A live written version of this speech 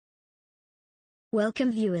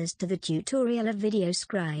Welcome viewers to the tutorial of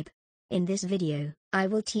VideoScribe. In this video, I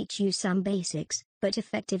will teach you some basics, but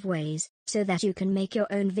effective ways, so that you can make your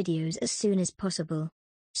own videos as soon as possible.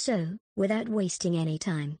 So, without wasting any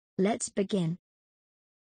time, let's begin.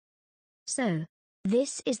 So,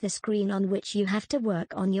 this is the screen on which you have to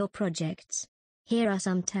work on your projects. Here are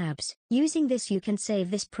some tabs. Using this you can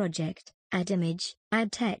save this project, add image,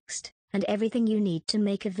 add text, and everything you need to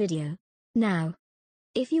make a video. Now,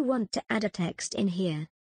 if you want to add a text in here,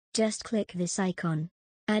 just click this icon.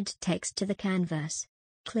 Add text to the canvas.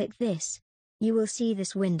 Click this. You will see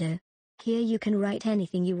this window. Here you can write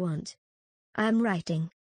anything you want. I'm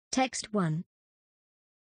writing text 1.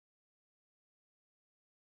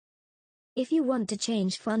 If you want to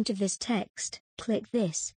change font of this text, click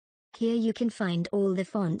this. Here you can find all the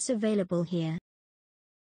fonts available here.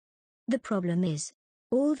 The problem is,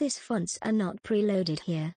 all these fonts are not preloaded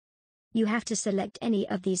here. You have to select any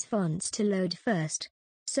of these fonts to load first.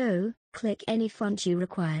 So, click any font you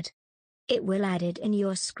required. It will add it in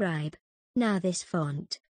your scribe. Now this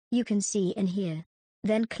font, you can see in here.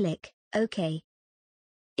 Then click OK.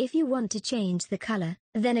 If you want to change the color,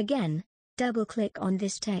 then again, double-click on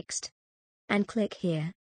this text. And click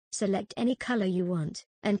here. Select any color you want,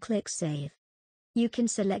 and click Save. You can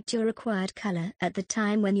select your required color at the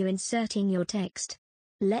time when you're inserting your text.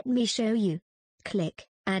 Let me show you. Click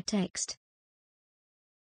Add Text.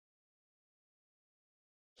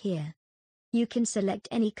 Here, you can select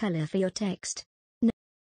any color for your text.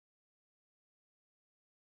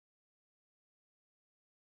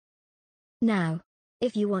 Now,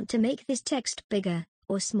 if you want to make this text bigger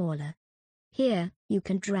or smaller, here, you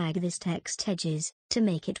can drag this text edges to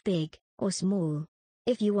make it big or small.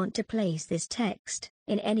 If you want to place this text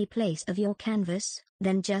in any place of your canvas,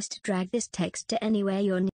 then just drag this text to anywhere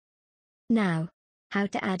you're near. Now, how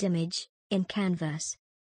to add image in canvas.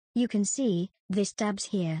 You can see this tabs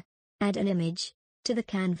here. Add an image to the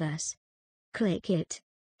canvas. Click it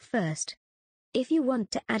first. If you want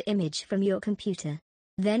to add image from your computer,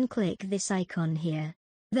 then click this icon here.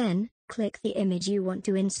 Then, click the image you want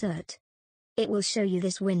to insert. It will show you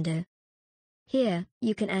this window. Here,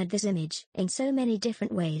 you can add this image in so many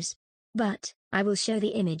different ways. But, I will show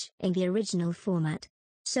the image in the original format.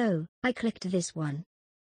 So, I clicked this one.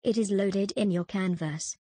 It is loaded in your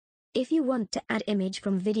canvas. If you want to add image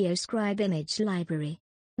from VideoScribe image library,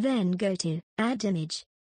 then go to Add Image.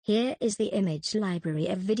 Here is the image library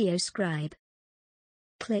of VideoScribe.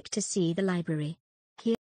 Click to see the library.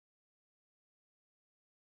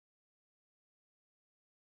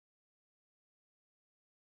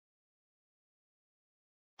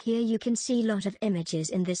 Here you can see lot of images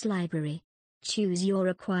in this library. Choose your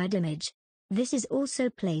required image. This is also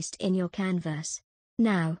placed in your canvas.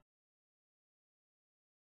 Now,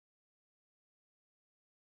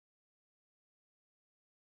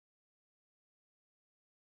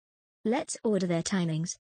 let's order their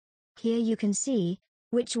timings. Here you can see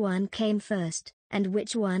which one came first and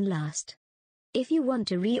which one last. If you want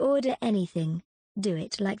to reorder anything, do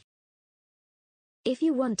it like. If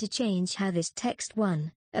you want to change how this text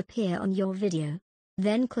 1 appear on your video,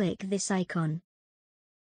 then click this icon.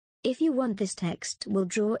 If you want this text will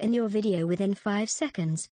draw in your video within 5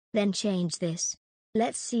 seconds, then change this.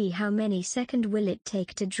 Let's see how many seconds will it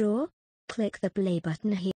take to draw. Click the play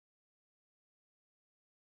button here.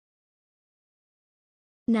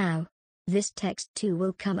 Now, this text 2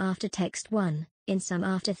 will come after text 1, in some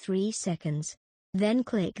after 3 seconds. Then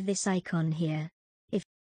click this icon here.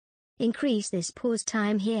 Increase this pause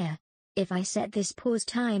time here. If I set this pause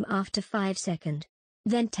time after 5 seconds,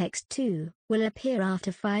 then text 2 will appear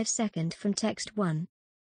after 5 seconds from text 1.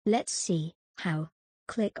 Let's see how.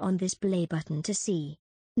 Click on this play button to see.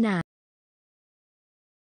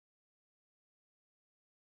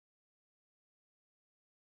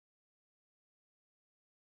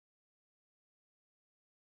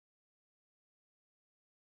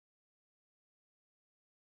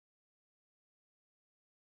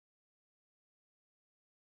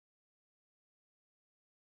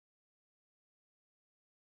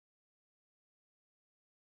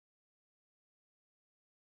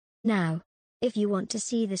 Now, if you want to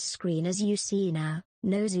see this screen as you see now,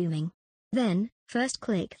 no zooming. Then, first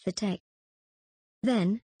click the text.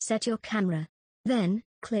 Then, set your camera. Then,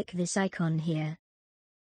 click this icon here.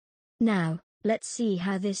 Now, let's see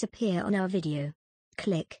how this appear on our video.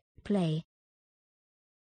 Click play.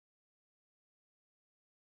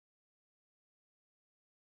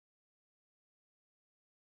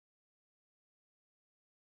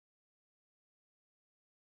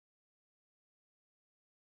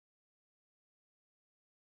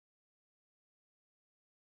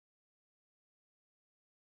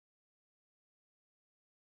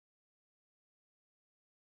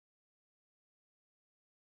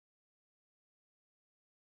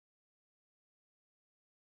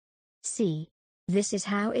 see. This is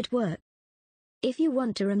how it works. If you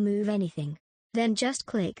want to remove anything, then just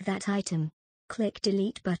click that item. Click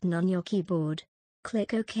delete button on your keyboard.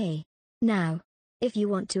 Click OK. Now, if you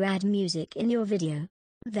want to add music in your video,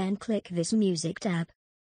 then click this music tab.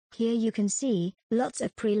 Here you can see lots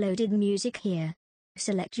of preloaded music here.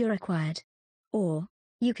 Select your required. Or,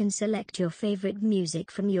 you can select your favorite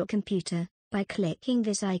music from your computer by clicking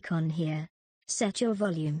this icon here. Set your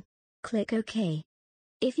volume. Click OK.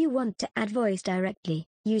 If you want to add voice directly,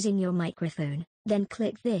 using your microphone, then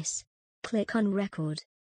click this. Click on record.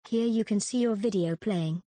 Here you can see your video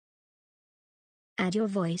playing. Add your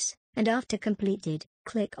voice, and after completed,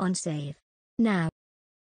 click on save. Now,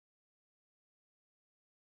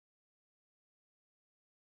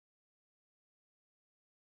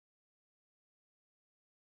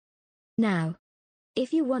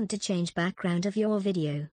 if you want to change background of your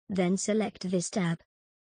video, then select this tab.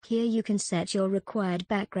 Here you can set your required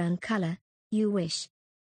background color, you wish.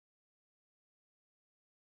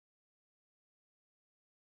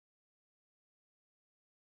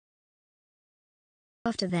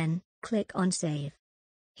 After then, click on save.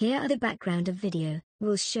 Here the background of video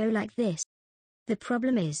will show like this. The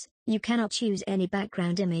problem is, you cannot choose any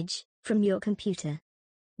background image from your computer.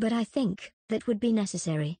 But I think that would be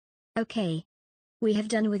necessary. Okay. We have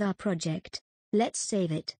done with our project. Let's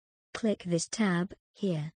save it. Click this tab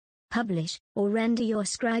here. Publish or render your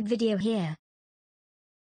scribe video here.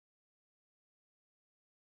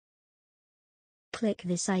 Click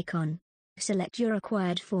this icon. Select your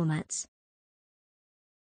required formats.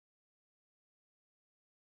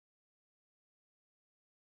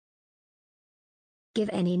 Give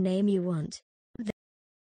any name you want.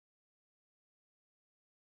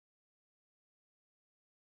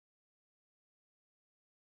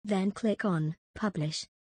 Then click on Publish.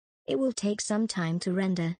 It will take some time to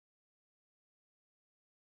render.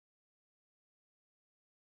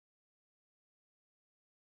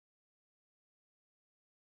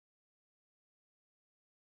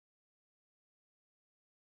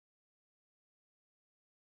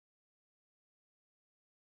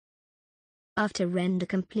 After render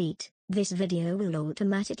complete, this video will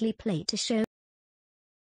automatically play to show.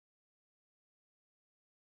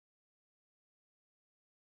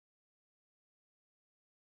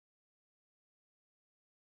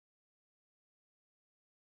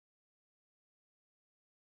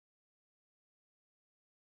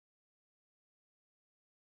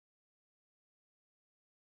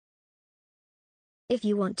 If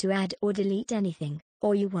you want to add or delete anything,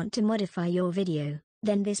 or you want to modify your video,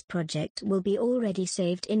 then this project will be already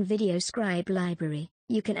saved in VideoScribe library.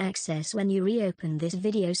 You can access when you reopen this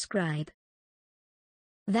VideoScribe.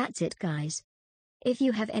 That's it, guys. If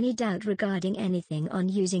you have any doubt regarding anything on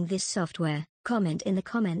using this software, comment in the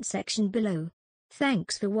comment section below.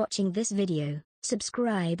 Thanks for watching this video.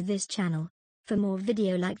 Subscribe this channel for more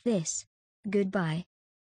video like this. Goodbye.